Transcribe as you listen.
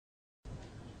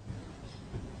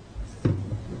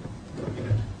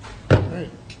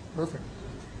Perfect.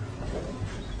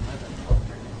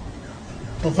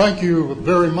 Well, thank you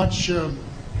very much,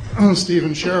 Steve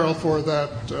and Cheryl, for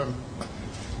that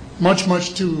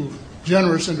much too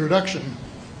generous introduction.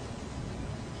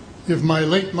 If my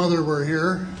late mother were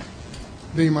here,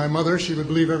 being my mother, she would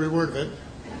believe every word of it.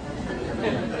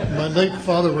 If my late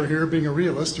father were here, being a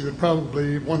realist, he would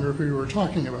probably wonder who you were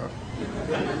talking about.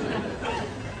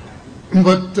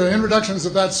 But introductions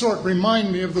of that sort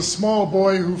remind me of the small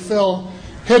boy who fell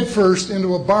headfirst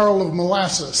into a barrel of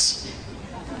molasses.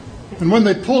 And when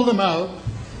they pulled him out,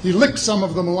 he licked some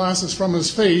of the molasses from his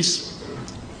face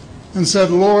and said,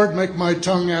 "Lord, make my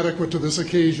tongue adequate to this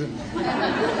occasion."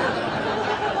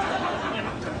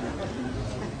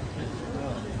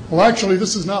 Well, actually,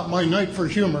 this is not my night for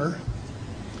humor,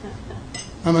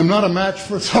 and I'm not a match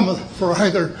for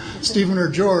either Stephen or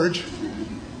George.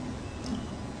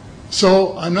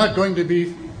 So I'm not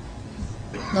even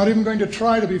going to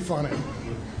try to be funny.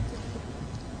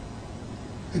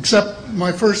 Except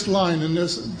my first line, and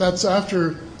that's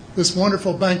after this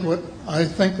wonderful banquet, I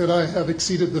think that I have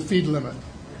exceeded the feed limit.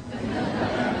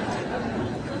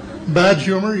 Bad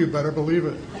humor, you better believe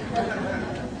it.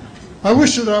 I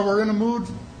wish that I were in a mood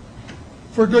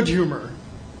for good humor,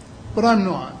 but I'm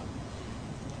not.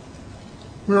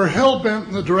 We are hell-bent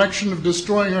in the direction of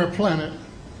destroying our planet,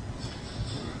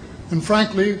 and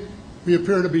frankly, we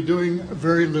appear to be doing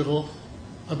very little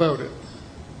about it.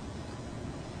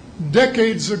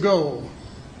 Decades ago,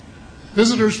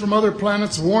 visitors from other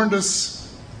planets warned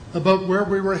us about where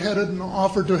we were headed and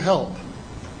offered to help.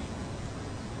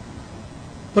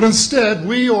 But instead,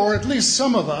 we, or at least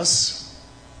some of us,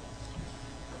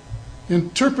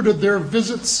 interpreted their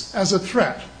visits as a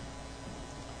threat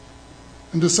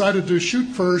and decided to shoot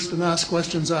first and ask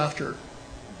questions after.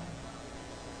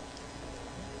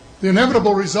 The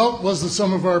inevitable result was that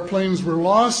some of our planes were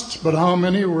lost, but how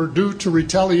many were due to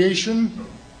retaliation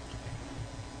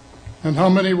and how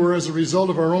many were as a result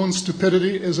of our own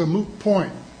stupidity is a moot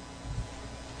point.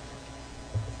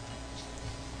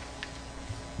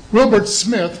 Wilbert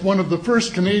Smith, one of the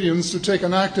first Canadians to take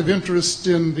an active interest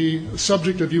in the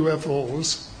subject of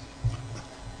UFOs,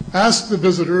 asked the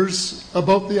visitors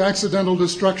about the accidental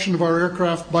destruction of our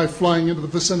aircraft by flying into the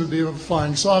vicinity of a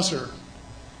flying saucer.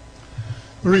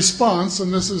 The response,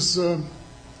 and this is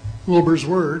Wilbur's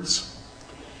words,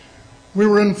 "We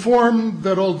were informed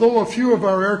that although a few of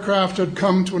our aircraft had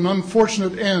come to an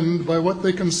unfortunate end by what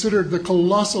they considered the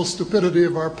colossal stupidity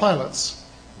of our pilots,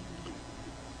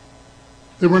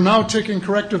 they were now taking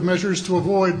corrective measures to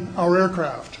avoid our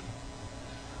aircraft.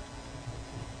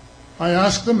 I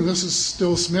asked them," and this is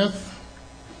still Smith,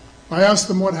 I asked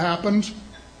them what happened,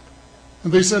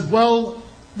 and they said, "Well,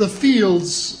 the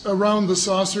fields around the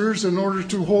saucers in order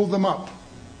to hold them up,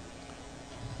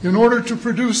 in order to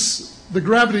produce the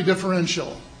gravity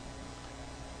differential,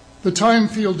 the time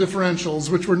field differentials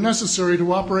which were necessary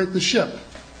to operate the ship.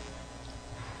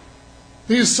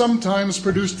 These sometimes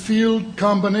produced field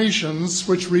combinations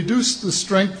which reduced the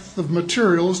strength of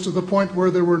materials to the point where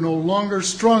they were no longer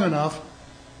strong enough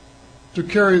to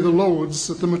carry the loads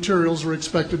that the materials were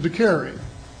expected to carry."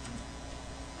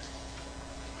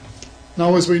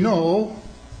 Now, as we know,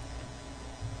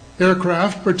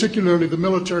 aircraft, particularly the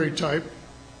military type,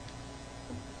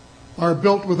 are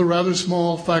built with a rather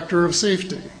small factor of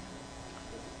safety.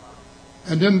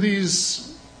 And in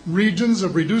these regions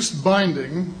of reduced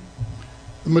binding,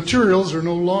 the materials are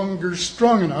no longer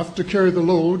strong enough to carry the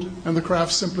load, and the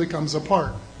craft simply comes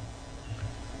apart.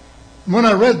 And when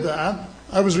I read that,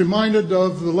 I was reminded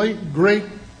of the late, great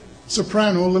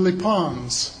soprano Lily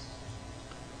Pons,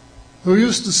 who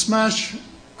used to smash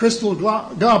crystal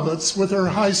goblets with her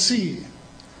high C.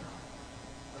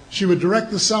 She would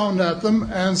direct the sound at them,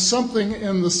 and something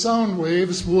in the sound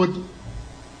waves would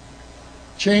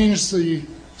change the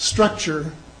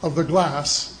structure of the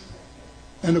glass,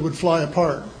 and it would fly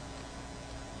apart.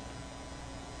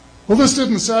 Well, this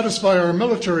didn't satisfy our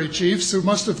military chiefs, who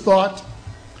must have thought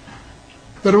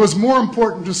that it was more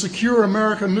important to secure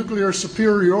American nuclear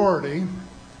superiority,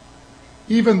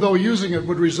 even though using it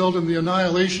would result in the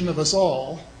annihilation of us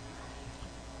all,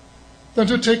 than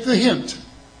to take the hint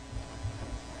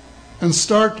and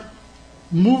start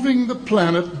moving the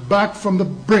planet back from the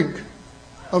brink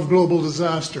of global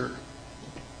disaster.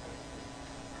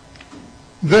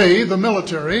 They, the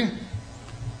military,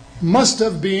 must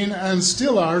have been and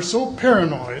still are so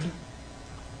paranoid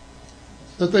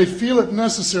that they feel it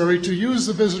necessary to use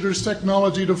the visitors'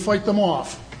 technology to fight them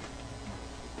off,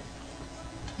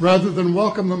 rather than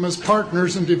welcome them as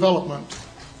partners in development,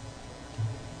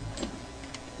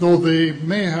 though they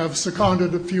may have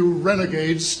seconded a few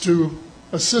renegades to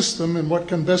assist them in what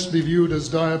can best be viewed as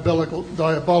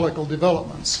diabolical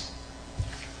developments.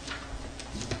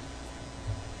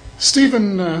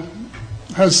 Stephen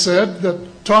has said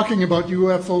that talking about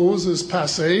UFOs is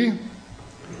passé,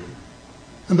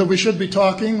 and that we should be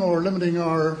talking or limiting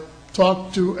our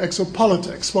talk to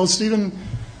exopolitics. Well, Stephen,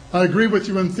 I agree with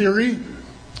you in theory,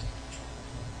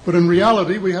 but in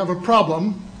reality we have a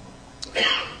problem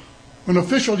when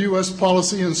official U.S.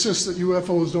 policy insists that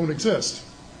UFOs don't exist.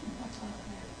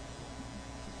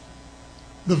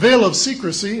 The veil of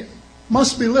secrecy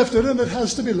must be lifted, and it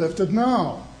has to be lifted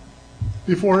now,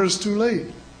 before it's too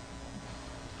late.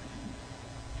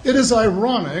 It is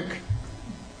ironic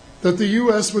that the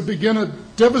U.S. would begin a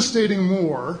devastating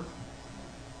war,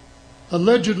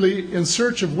 allegedly in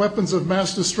search of weapons of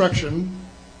mass destruction,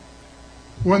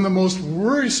 when the most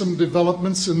worrisome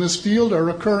developments in this field are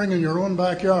occurring in your own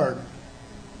backyard.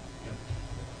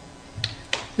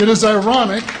 It is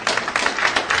ironic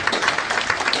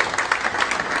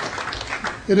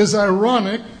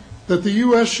that the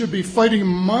U.S. should be fighting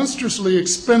monstrously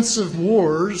expensive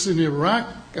wars in Iraq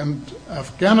and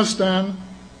Afghanistan,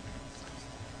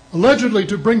 allegedly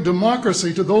to bring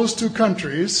democracy to those two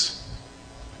countries,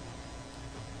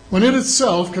 when it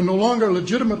itself can no longer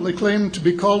legitimately claim to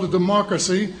be called a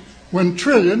democracy, when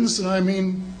trillions, and I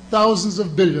mean thousands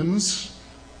of billions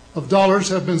of dollars,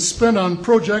 have been spent on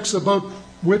projects about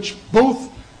which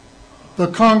both the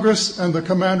Congress and the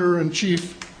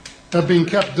Commander-in-Chief have been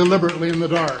kept deliberately in the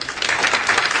dark.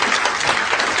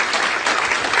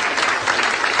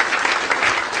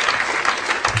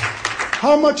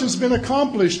 How much has been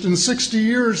accomplished in 60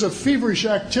 years of feverish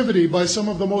activity by some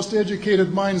of the most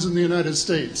educated minds in the United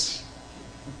States?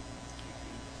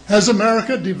 Has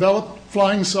America developed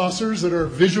flying saucers that are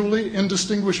visually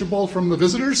indistinguishable from the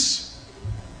visitors,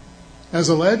 as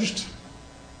alleged?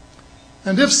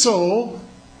 And if so,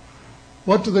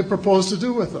 what do they propose to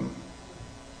do with them?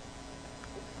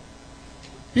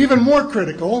 Even more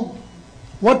critical,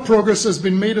 what progress has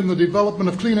been made in the development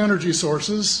of clean energy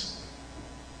sources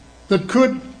that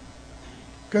could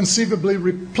conceivably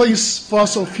replace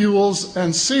fossil fuels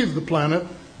and save the planet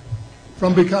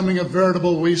from becoming a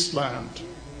veritable wasteland?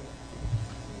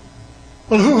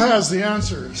 Well, who has the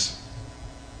answers?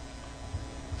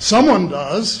 Someone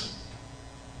does,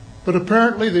 but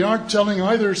apparently they aren't telling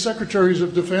either secretaries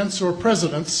of defense or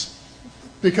presidents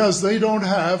because they don't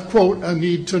have, quote, a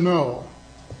need to know.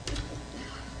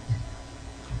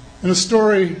 In a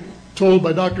story told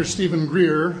by Dr. Stephen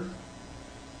Greer,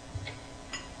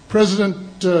 President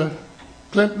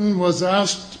Clinton was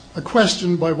asked a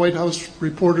question by White House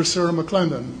reporter Sarah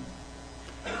McClendon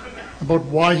about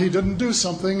why he didn't do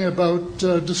something about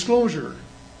disclosure.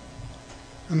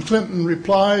 And Clinton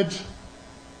replied,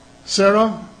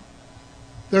 "Sarah,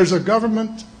 there's a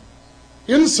government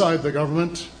inside the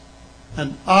government,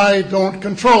 and I don't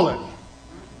control it."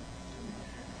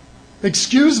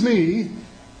 Excuse me,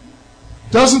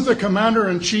 doesn't the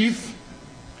Commander-in-Chief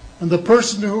and the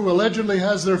person who allegedly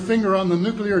has their finger on the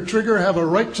nuclear trigger have a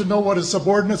right to know what his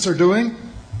subordinates are doing?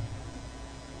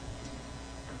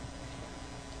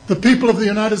 The people of the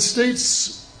United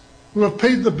States who have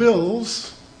paid the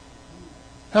bills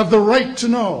have the right to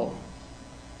know.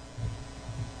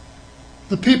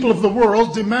 The people of the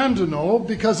world demand to know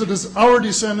because it is our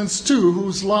descendants too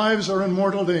whose lives are in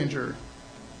mortal danger.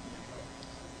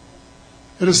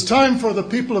 It is time for the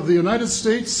people of the United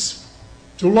States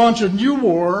to launch a new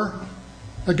war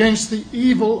against the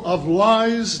evil of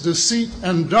lies, deceit,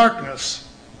 and darkness,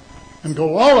 and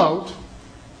go all out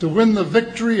to win the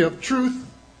victory of truth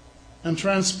and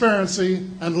transparency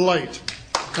and light.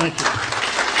 Thank you.